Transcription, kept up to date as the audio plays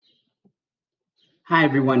Hi,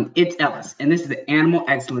 everyone. It's Ellis, and this is the Animal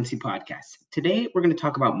Excellency Podcast. Today, we're going to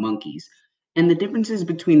talk about monkeys and the differences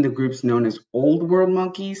between the groups known as Old World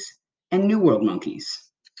monkeys and New World monkeys.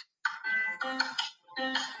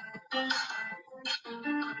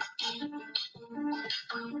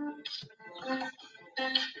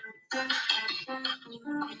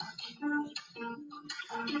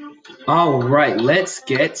 All right, let's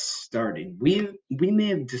get started. We may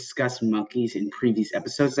have discussed monkeys in previous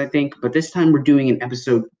episodes, I think, but this time we're doing an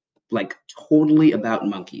episode like totally about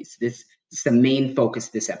monkeys. This is the main focus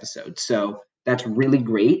of this episode. So that's really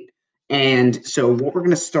great. And so what we're going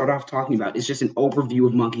to start off talking about is just an overview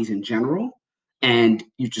of monkeys in general, and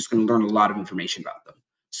you're just going to learn a lot of information about them.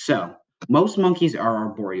 So most monkeys are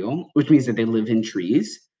arboreal, which means that they live in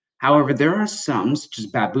trees. However, there are some, such as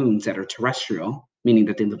baboons, that are terrestrial, meaning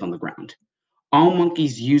that they live on the ground. All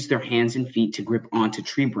monkeys use their hands and feet to grip onto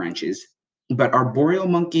tree branches, but arboreal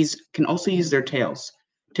monkeys can also use their tails.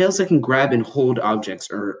 Tails that can grab and hold objects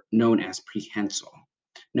are known as prehensile.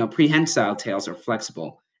 Now, prehensile tails are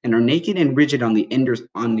flexible and are naked and rigid on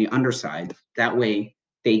the underside. That way,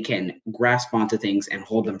 they can grasp onto things and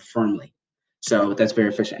hold them firmly. So that's very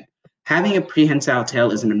efficient. Having a prehensile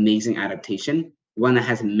tail is an amazing adaptation, one that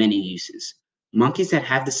has many uses. Monkeys that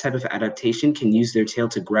have this type of adaptation can use their tail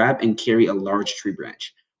to grab and carry a large tree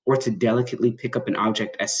branch, or to delicately pick up an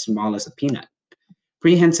object as small as a peanut.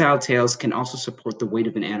 Prehensile tails can also support the weight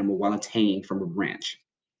of an animal while it's hanging from a branch.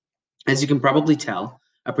 As you can probably tell,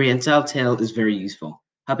 a prehensile tail is very useful,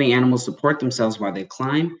 helping animals support themselves while they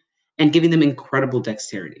climb and giving them incredible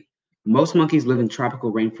dexterity. Most monkeys live in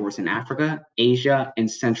tropical rainforests in Africa, Asia, and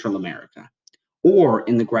Central America, or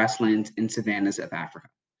in the grasslands and savannas of Africa.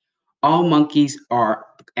 All monkeys are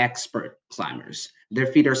expert climbers. Their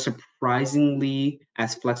feet are surprisingly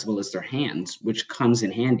as flexible as their hands, which comes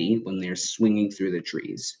in handy when they're swinging through the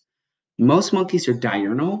trees. Most monkeys are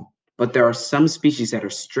diurnal, but there are some species that are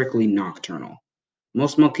strictly nocturnal.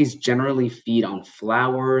 Most monkeys generally feed on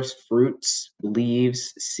flowers, fruits,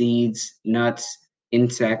 leaves, seeds, nuts,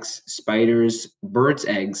 insects, spiders, birds'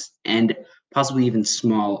 eggs, and possibly even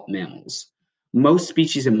small mammals. Most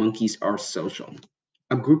species of monkeys are social.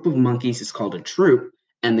 A group of monkeys is called a troop,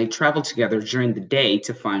 and they travel together during the day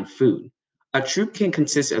to find food. A troop can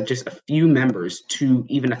consist of just a few members to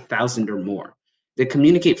even 1,000 or more. They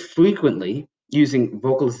communicate frequently using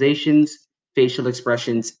vocalizations, facial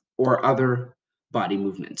expressions, or other body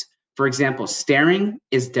movements. For example, staring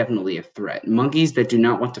is definitely a threat. Monkeys that do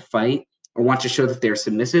not want to fight or want to show that they are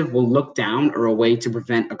submissive will look down or away to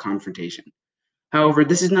prevent a confrontation. However,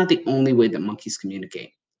 this is not the only way that monkeys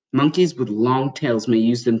communicate. Monkeys with long tails may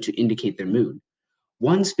use them to indicate their mood.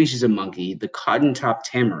 One species of monkey, the cotton-top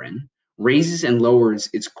tamarin, raises and lowers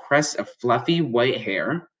its crest of fluffy white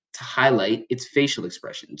hair to highlight its facial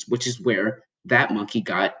expressions, which is where that monkey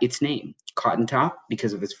got its name, cotton top,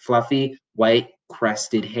 because of its fluffy white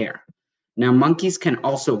crested hair. Now, monkeys can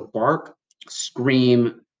also bark,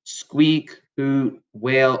 scream, squeak, hoot,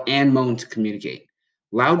 wail, and moan to communicate.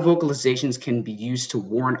 Loud vocalizations can be used to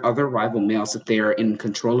warn other rival males that they are in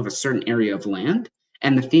control of a certain area of land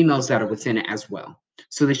and the females that are within it as well.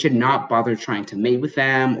 So they should not bother trying to mate with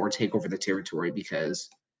them or take over the territory because,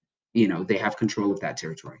 they have control of that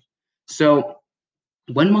territory. So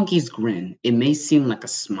when monkeys grin, it may seem like a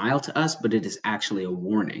smile to us, but it is actually a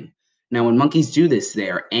warning. Now, when monkeys do this, they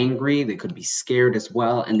are angry, they could be scared as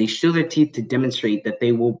well, and they show their teeth to demonstrate that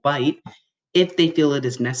they will bite if they feel it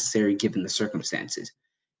is necessary given the circumstances.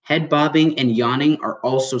 Head bobbing and yawning are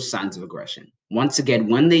also signs of aggression. Once again,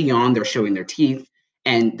 when they yawn, they're showing their teeth,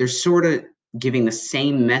 and they're sort of giving the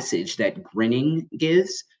same message that grinning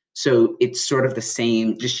gives. So it's sort of the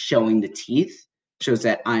same, just showing the teeth shows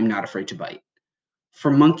that I'm not afraid to bite. For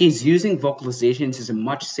monkeys, using vocalizations is a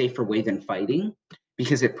much safer way than fighting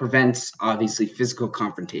because it prevents, obviously, physical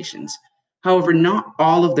confrontations. However, not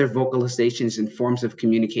all of their vocalizations and forms of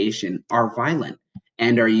communication are violent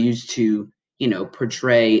and are used to,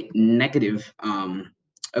 portray negative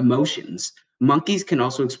emotions. Monkeys can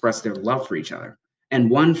also express their love for each other.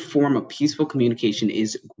 And one form of peaceful communication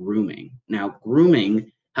is grooming. Now,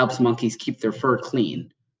 grooming helps monkeys keep their fur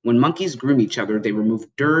clean. When monkeys groom each other, they remove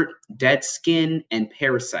dirt, dead skin, and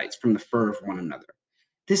parasites from the fur of one another.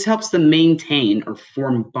 This helps them maintain or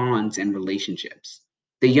form bonds and relationships.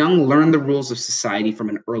 The young learn the rules of society from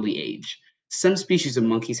an early age. Some species of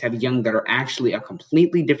monkeys have young that are actually a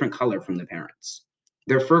completely different color from the parents.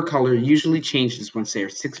 Their fur color usually changes once they are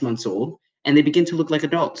 6 months old and they begin to look like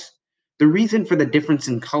adults. The reason for the difference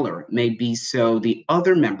in color may be so the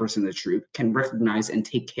other members in the troop can recognize and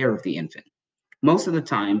take care of the infant. Most of the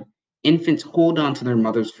time, infants hold on to their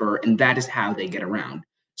mother's fur, and that is how they get around.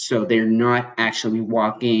 So they're not actually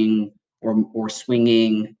walking or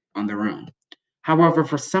swinging on their own. However,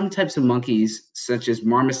 for some types of monkeys, such as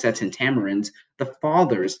marmosets and tamarins, the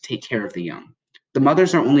fathers take care of the young. The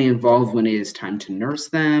mothers are only involved when it is time to nurse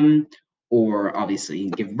them or obviously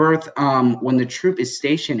give birth. When the troop is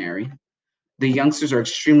stationary, the youngsters are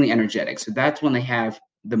extremely energetic. So that's when they have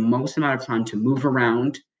the most amount of time to move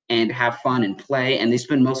around and have fun and play, and they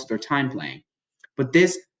spend most of their time playing. But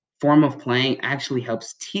this form of playing actually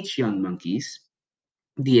helps teach young monkeys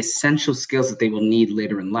the essential skills that they will need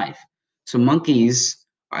later in life. So monkeys,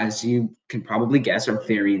 as you can probably guess, are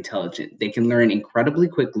very intelligent. They can learn incredibly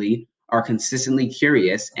quickly, are consistently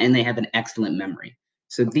curious, and they have an excellent memory.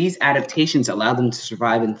 So these adaptations allow them to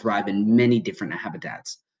survive and thrive in many different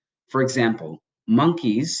habitats. For example,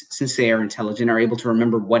 monkeys, since they are intelligent, are able to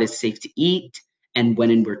remember what is safe to eat and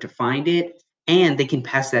when and where to find it, and they can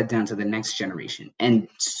pass that down to the next generation and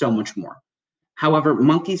so much more. However,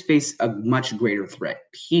 monkeys face a much greater threat: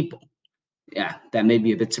 people. Yeah, that may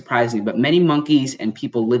be a bit surprising, but many monkeys and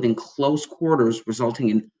people live in close quarters, resulting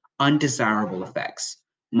in undesirable effects.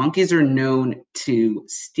 Monkeys are known to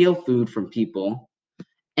steal food from people,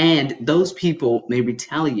 and those people may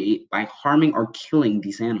retaliate by harming or killing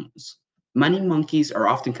these animals. Many monkeys are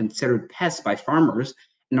often considered pests by farmers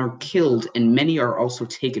and are killed, and many are also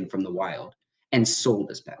taken from the wild and sold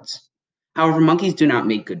as pets. However, monkeys do not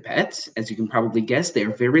make good pets. As you can probably guess, they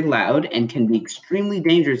are very loud and can be extremely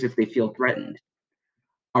dangerous if they feel threatened.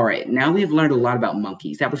 All right, now we've learned a lot about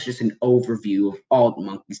monkeys. That was just an overview of all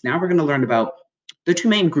monkeys. Now we're going to learn about the two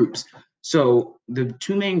main groups. So the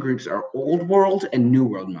two main groups are Old World and New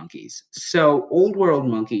World monkeys. So Old World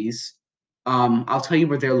monkeys, I'll tell you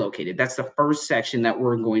where they're located. That's the first section that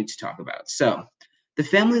we're going to talk about. So the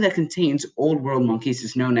family that contains Old World monkeys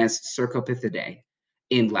is known as Cercopithecidae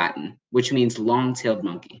in Latin, which means long-tailed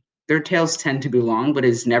monkey. Their tails tend to be long, but it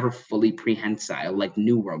is never fully prehensile like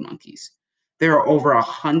New World monkeys. There are over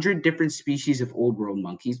 100 different species of Old World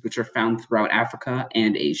monkeys, which are found throughout Africa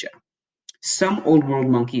and Asia. Some Old World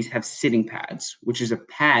monkeys have sitting pads, which is a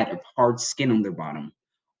pad of hard skin on their bottom.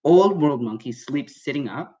 Old World monkeys sleep sitting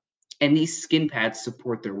up, and these skin pads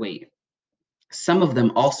support their weight. Some of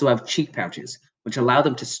them also have cheek pouches, which allow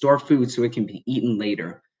them to store food so it can be eaten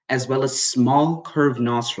later, as well as small curved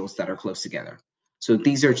nostrils that are close together. So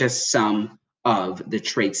these are just some of the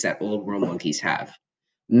traits that Old World monkeys have.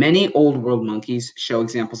 Many Old World monkeys show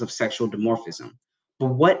examples of sexual dimorphism. But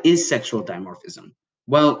what is sexual dimorphism?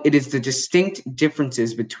 Well, it is the distinct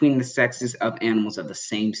differences between the sexes of animals of the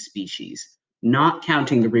same species, not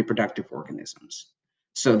counting the reproductive organisms.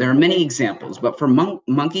 So there are many examples, but for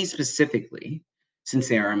monkeys specifically, since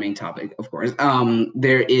they are our main topic, of course,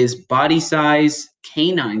 there is body size,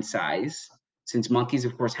 canine size, since monkeys,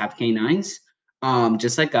 of course, have canines,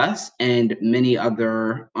 just like us, and many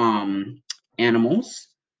other animals,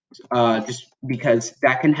 just because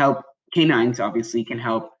that can help. Canines obviously can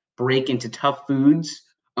help break into tough foods.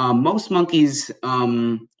 Most monkeys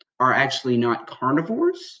are actually not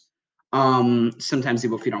carnivores. Sometimes they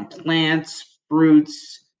will feed on plants,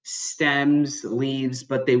 fruits, stems, leaves,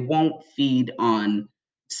 but they won't feed on.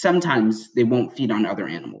 Sometimes they won't feed on other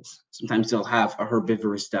animals. Sometimes they'll have a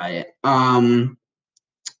herbivorous diet.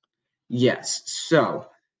 Yes. So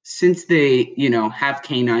since they, have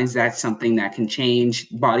canines, that's something that can change.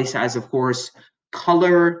 Body size, of course,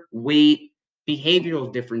 color, weight,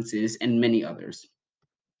 behavioral differences, and many others.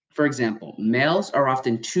 For example, males are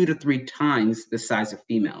often 2 to 3 times the size of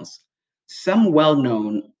females. Some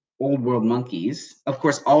well-known old world monkeys, of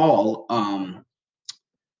course, all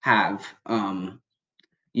have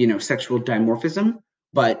sexual dimorphism,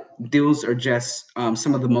 but those are just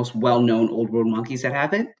some of the most well-known old world monkeys that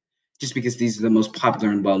have it, just because these are the most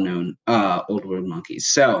popular and well-known old world monkeys.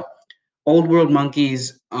 So old world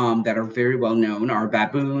monkeys that are very well known are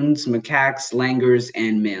baboons, macaques, langurs,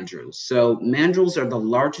 and mandrills. So mandrills are the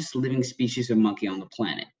largest living species of monkey on the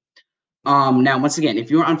planet. Now, once again,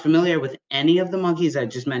 if you're unfamiliar with any of the monkeys I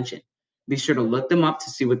just mentioned, be sure to look them up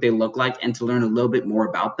to see what they look like and to learn a little bit more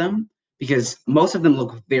about them, because most of them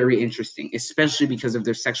look very interesting, especially because of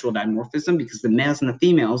their sexual dimorphism, because the males and the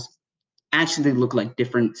females actually look like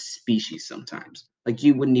different species sometimes. Like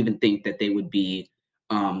you wouldn't even think that they would be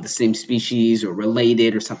the same species or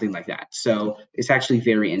related or something like that. So it's actually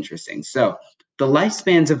very interesting. So the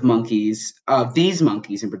lifespans of monkeys, of these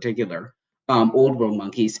monkeys in particular, old world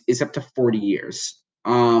monkeys, is up to 40 years.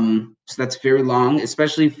 So that's very long,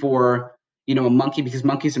 especially for a monkey, because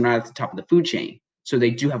monkeys are not at the top of the food chain. So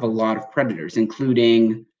they do have a lot of predators,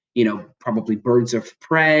 including probably birds of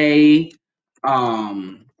prey,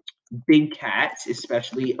 um, big cats,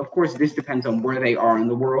 especially. Of course, this depends on where they are in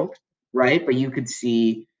the world, right? But you could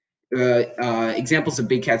see Examples of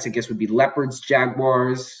big cats, I guess, would be leopards,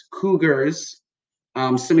 jaguars, cougars.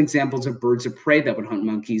 Some examples of birds of prey that would hunt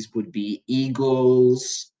monkeys would be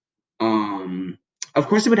eagles. Um, of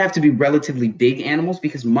course, it would have to be relatively big animals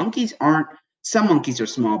because monkeys aren't, some monkeys are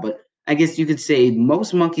small, but I guess you could say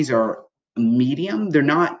most monkeys are medium. They're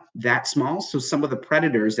not that small. So some of the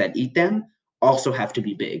predators that eat them also have to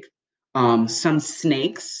be big. Some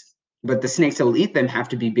snakes, but the snakes that will eat them have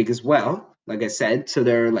to be big as well, like I said. So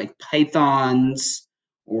they're like pythons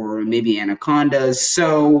or maybe anacondas.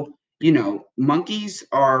 So, monkeys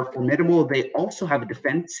are formidable. They also have a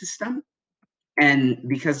defense system. And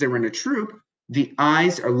because they're in a troop, the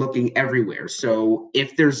eyes are looking everywhere. So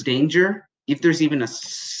if there's danger, if there's even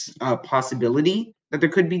a possibility that there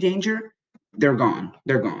could be danger, they're gone.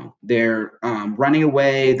 They're gone. They're running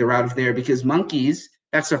away. They're out of there because monkeys,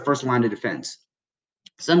 that's their first line of defense.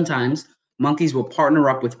 Sometimes monkeys will partner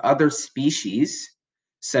up with other species,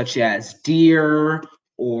 such as deer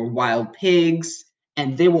or wild pigs,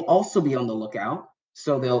 and they will also be on the lookout.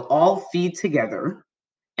 So they'll all feed together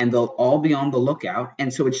and they'll all be on the lookout.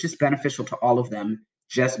 And so it's just beneficial to all of them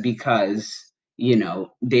just because,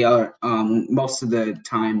 they are most of the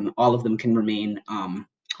time, all of them can remain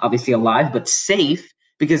obviously alive, but safe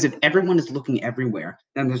because if everyone is looking everywhere,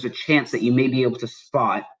 then there's a chance that you may be able to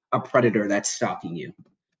spot a predator that's stalking you.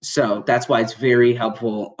 So that's why it's very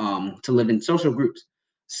helpful to live in social groups,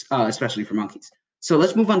 especially for monkeys. So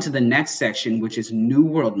let's move on to the next section, which is New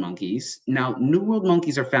World monkeys. Now, New World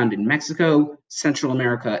monkeys are found in Mexico, Central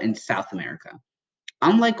America, and South America.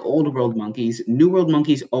 Unlike Old World monkeys, New World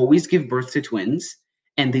monkeys always give birth to twins,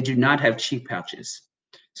 and they do not have cheek pouches.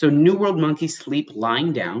 So New World monkeys sleep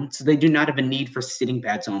lying down, so they do not have a need for sitting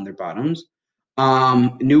pads on their bottoms.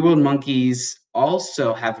 New World monkeys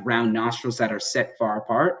also have round nostrils that are set far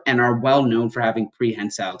apart and are well known for having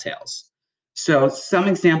prehensile tails. So some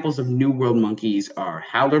examples of New World monkeys are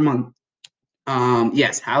howler monkeys.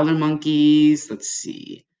 Let's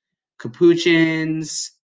see,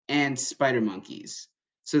 capuchins, and spider monkeys.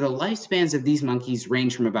 So the lifespans of these monkeys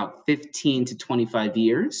range from about 15 to 25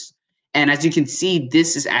 years. And as you can see,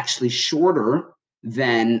 this is actually shorter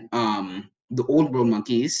than the old world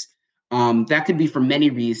monkeys. That could be for many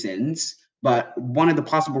reasons, but one of the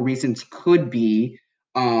possible reasons could be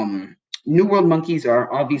New World monkeys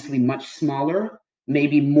are obviously much smaller.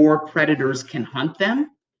 Maybe more predators can hunt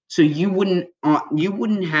them, so you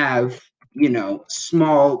wouldn't have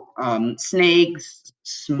small snakes,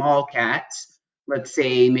 small cats. Let's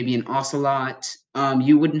say maybe an ocelot.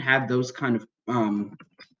 You wouldn't have those kind of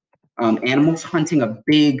animals hunting a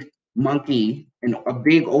big monkey and a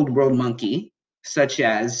big old world monkey, such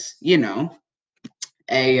as a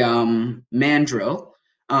mandrill.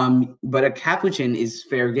 But a capuchin is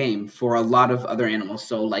fair game for a lot of other animals.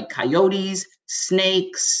 So like coyotes,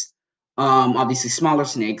 snakes, obviously smaller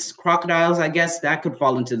snakes, crocodiles, I guess that could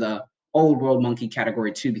fall into the old world monkey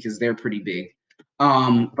category too, because they're pretty big.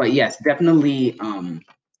 But yes, definitely,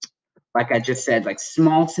 like I just said, like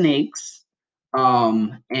small snakes,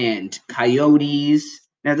 and coyotes.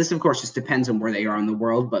 Now, this of course just depends on where they are in the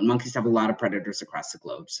world, but monkeys have a lot of predators across the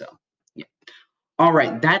globe. So, yeah. All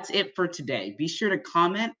right, that's it for today. Be sure to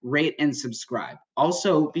comment, rate, and subscribe.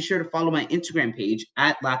 Also, be sure to follow my Instagram page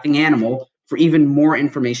at Laughing Animal for even more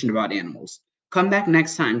information about animals. Come back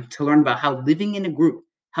next time to learn about how living in a group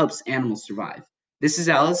helps animals survive. This is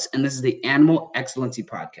Alice, and this is the Animal Excellency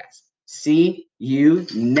Podcast. See you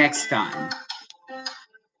next time.